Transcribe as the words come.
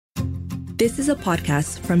This is a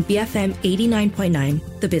podcast from BFM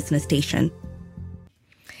 89.9, the business station.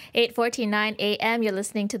 8:49 a.m. You're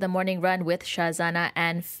listening to The Morning Run with Shazana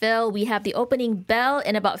and Phil. We have the opening bell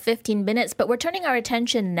in about 15 minutes, but we're turning our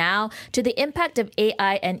attention now to the impact of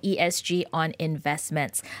AI and ESG on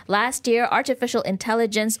investments. Last year, artificial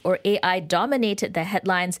intelligence or AI dominated the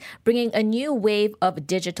headlines, bringing a new wave of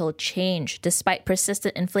digital change. Despite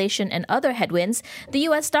persistent inflation and other headwinds, the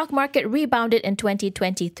U.S. stock market rebounded in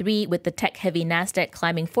 2023 with the tech-heavy Nasdaq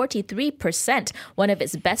climbing 43%, one of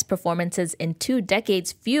its best performances in 2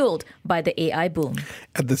 decades, fueled by the AI boom.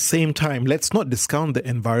 At the same time, let's not discount the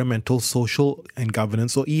environmental, social and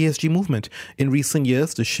governance or ESG movement. In recent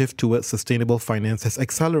years, the shift towards sustainable finance has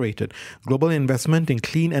accelerated. Global investment in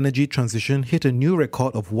clean energy transition hit a new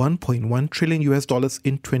record of $1.1 trillion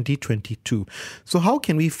in 2022. So how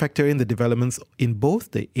can we factor in the developments in both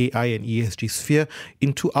the AI and ESG sphere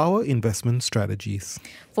into our investment strategies?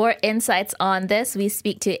 For insights on this, we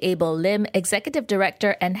speak to Abel Lim, Executive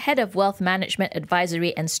Director and Head of Wealth Management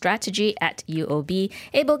Advisory and Strategy at UOB.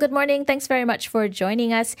 Abel, good morning. Thanks very much for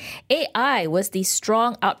joining us. AI was the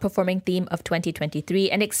strong outperforming theme of 2023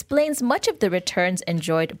 and explains much of the returns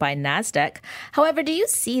enjoyed by Nasdaq. However, do you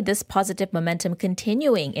see this positive momentum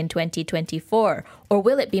continuing in 2024, or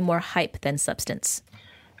will it be more hype than substance?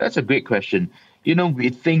 That's a great question. We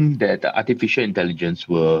think that artificial intelligence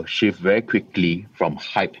will shift very quickly from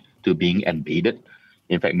hype to being embedded.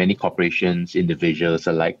 In fact, many corporations, individuals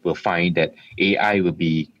alike will find that AI will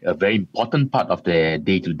be a very important part of their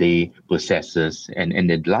day-to-day processes and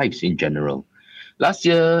their lives in general. Last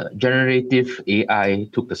year, generative AI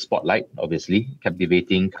took the spotlight, obviously,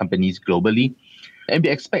 captivating companies globally. And we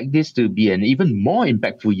expect this to be an even more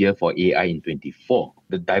impactful year for AI in 2024.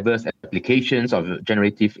 The diverse applications of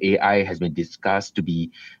generative AI has been discussed to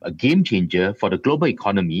be a game changer for the global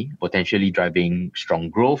economy, potentially driving strong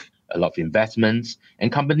growth, a lot of investments,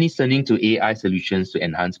 and companies turning to AI solutions to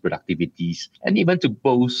enhance productivities and even to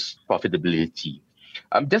boost profitability.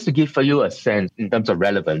 Just to give you a sense in terms of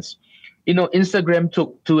relevance, Instagram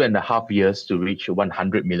took 2.5 years to reach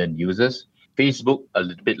 100 million users. Facebook, a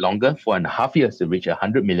little bit longer, 4.5 years to reach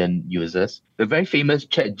 100 million users. The very famous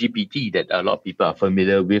ChatGPT that a lot of people are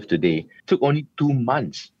familiar with today took only 2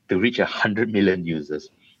 months to reach 100 million users.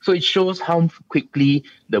 So it shows how quickly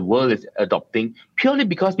the world is adopting, purely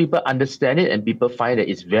because people understand it and people find that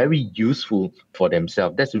it's very useful for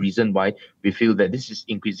themselves. That's the reason why we feel that this is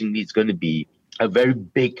increasingly it's going to be a very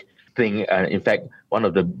big thing. In fact, one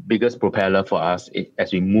of the biggest propeller for us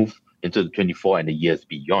as we move into the 24 and the years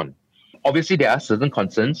beyond. Obviously, there are certain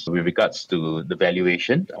concerns with regards to the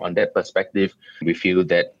valuation. On that perspective, we feel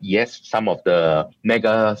that, yes, some of the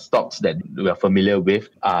mega stocks that we are familiar with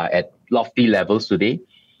are at lofty levels today.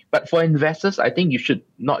 But for investors, I think you should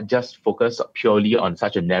not just focus purely on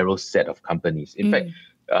such a narrow set of companies. In fact,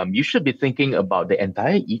 you should be thinking about the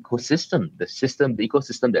entire ecosystem, the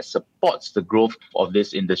ecosystem that supports the growth of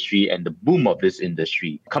this industry and the boom of this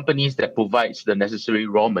industry. Companies that provide the necessary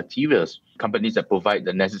raw materials, companies that provide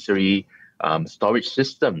the necessary storage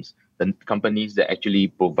systems, the companies that actually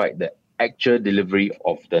provide the actual delivery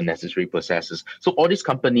of the necessary processes. So all these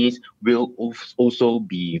companies will also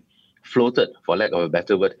be floated, for lack of a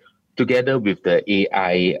better word, together with the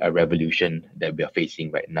AI revolution that we are facing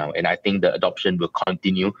right now. And I think the adoption will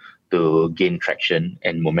continue to gain traction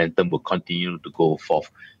and momentum will continue to go forth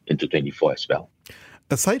into 24 as well.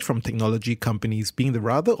 Aside from technology companies being the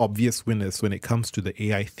rather obvious winners when it comes to the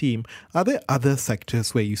AI theme, are there other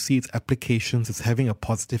sectors where you see its applications as having a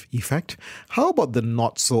positive effect? How about the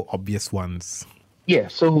not so obvious ones? Yeah,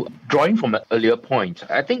 so drawing from an earlier point,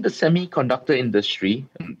 I think the semiconductor industry,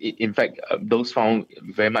 in fact, those found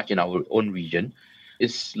very much in our own region,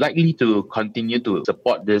 is likely to continue to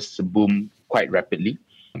support this boom quite rapidly.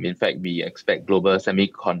 In fact, we expect global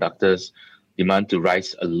semiconductors demand to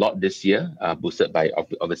rise a lot this year, boosted by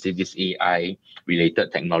obviously these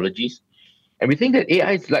AI-related technologies. And we think that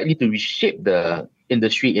AI is likely to reshape the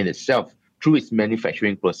industry in itself through its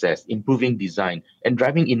manufacturing process, improving design, and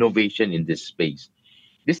driving innovation in this space.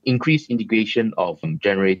 This increased integration of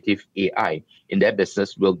generative AI in their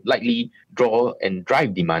business will likely draw and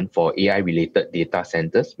drive demand for AI-related data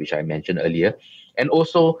centers, which I mentioned earlier, and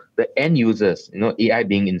also the end users, AI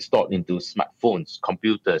being installed into smartphones,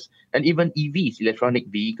 computers, and even EVs, electronic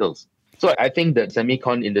vehicles. So I think the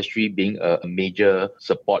semicon industry being a major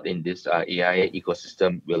support in this AI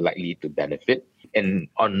ecosystem will likely to benefit. And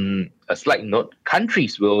on a slight note,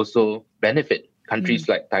 countries will also benefit. Countries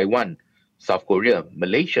like Taiwan, South Korea,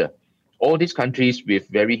 Malaysia, all these countries with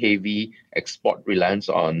very heavy export reliance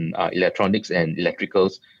on electronics and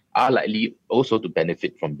electricals are likely also to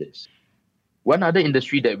benefit from this. One other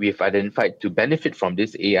industry that we've identified to benefit from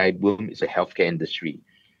this AI boom is the healthcare industry.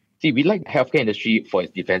 See, we like the healthcare industry for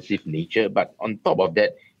its defensive nature, but on top of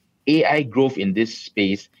that, AI growth in this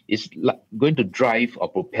space is going to drive or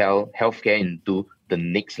propel healthcare into the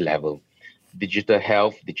next level. Digital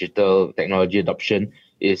health, digital technology adoption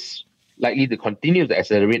is likely to continue to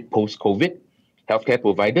accelerate post-COVID. Healthcare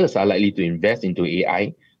providers are likely to invest into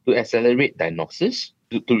AI to accelerate diagnosis,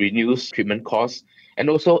 to reduce treatment costs, and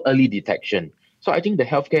also early detection. So I think the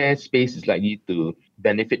healthcare space is likely to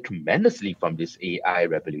benefit tremendously from this AI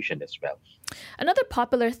revolution as well. Another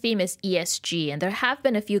popular theme is ESG, and there have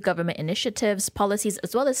been a few government initiatives, policies,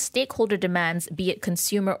 as well as stakeholder demands, be it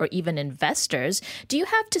consumer or even investors. Do you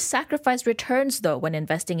have to sacrifice returns, though, when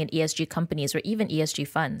investing in ESG companies or even ESG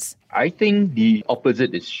funds? I think the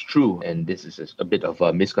opposite is true, and this is a bit of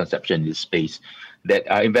a misconception in this space, that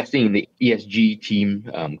investing in the ESG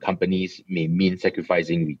team companies may mean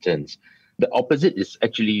sacrificing returns. The opposite is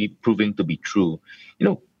actually proving to be true.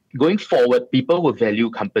 Going forward, people will value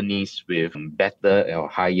companies with better or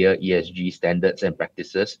higher ESG standards and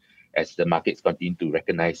practices as the markets continue to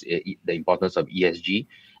recognize the importance of ESG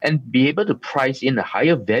and be able to price in a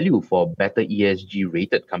higher value for better ESG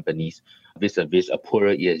rated companies vis-a-vis a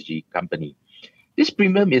poorer ESG company. This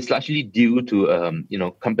premium is largely due to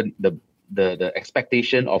the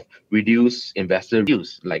expectation of reduced investor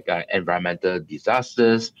views like environmental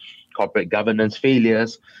disasters, corporate governance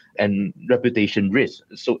failures, and reputation risks,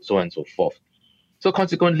 so on and so forth. So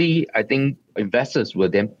consequently, I think investors will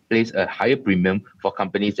then place a higher premium for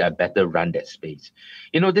companies that are better run that space.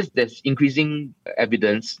 There's increasing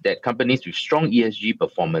evidence that companies with strong ESG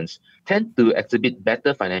performance tend to exhibit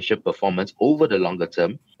better financial performance over the longer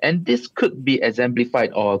term. And this could be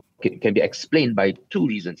exemplified or can be explained by two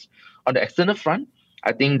reasons. On the external front,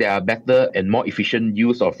 I think there are better and more efficient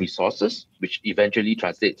use of resources, which eventually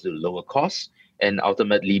translates to lower costs and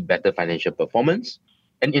ultimately better financial performance.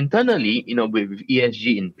 And internally, with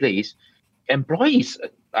ESG in place, employees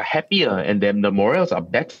are happier and then the morals are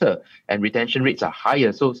better and retention rates are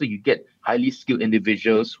higher. So you get highly skilled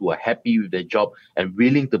individuals who are happy with their job and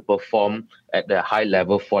willing to perform at the high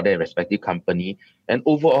level for their respective company and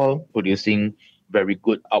overall producing very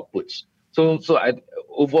good outputs. So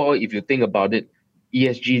overall, if you think about it,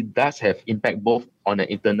 ESG does have impact both on the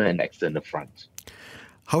internal and external front.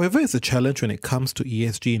 However, it's a challenge when it comes to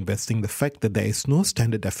ESG investing, the fact that there is no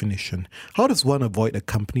standard definition. How does one avoid a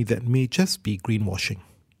company that may just be greenwashing?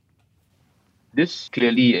 This is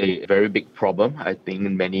clearly a very big problem. I think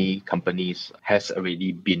many companies has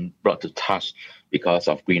already been brought to task because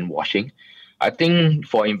of greenwashing. I think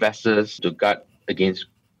for investors to guard against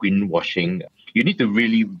greenwashing, you need to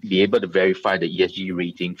really be able to verify the ESG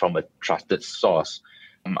rating from a trusted source.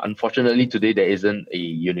 Unfortunately, today there isn't a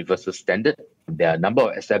universal standard. There are a number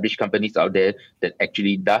of established companies out there that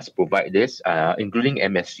actually does provide this, including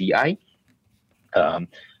MSCI,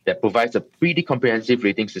 that provides a pretty comprehensive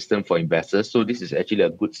rating system for investors. So this is actually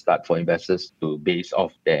a good start for investors to base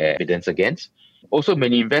off their evidence against. Also,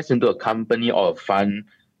 when you invest into a company or a fund,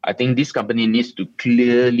 I think this company needs to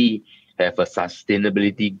clearly have a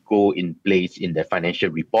sustainability goal in place in their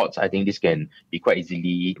financial reports. I think this can be quite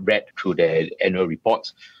easily read through their annual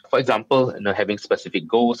reports. For example, having specific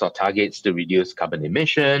goals or targets to reduce carbon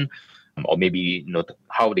emission, or maybe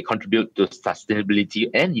how they contribute to sustainability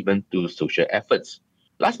and even to social efforts.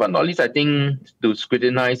 Last but not least, I think to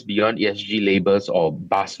scrutinize beyond ESG labels or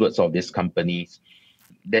buzzwords of these companies,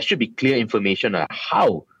 there should be clear information on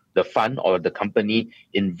how the fund or the company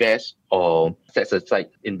invests or sets aside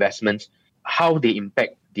investments, how they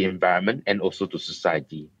impact the environment and also to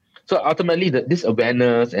society. So ultimately, this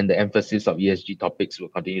awareness and the emphasis of ESG topics will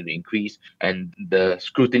continue to increase and the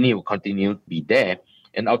scrutiny will continue to be there.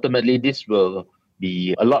 And ultimately, this will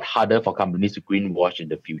be a lot harder for companies to greenwash in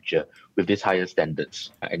the future with these higher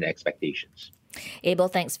standards and expectations. Abel,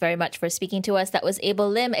 thanks very much for speaking to us. That was Abel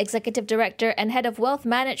Lim, Executive Director and Head of Wealth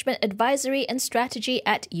Management Advisory and Strategy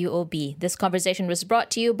at UOB. This conversation was brought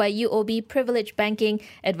to you by UOB Privilege Banking,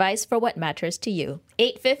 advice for what matters to you.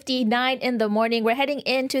 8:59 in the morning. We're heading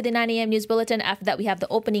into the 9 a.m. news bulletin. After that, we have the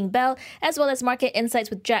opening bell, as well as market insights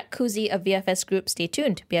with Jack Kuzi of VFS Group. Stay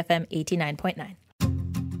tuned. BFM 89.9.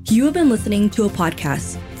 You have been listening to a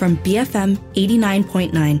podcast from BFM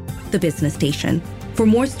 89.9, the business station. For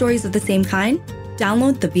more stories of the same kind,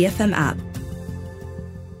 download the BFM app.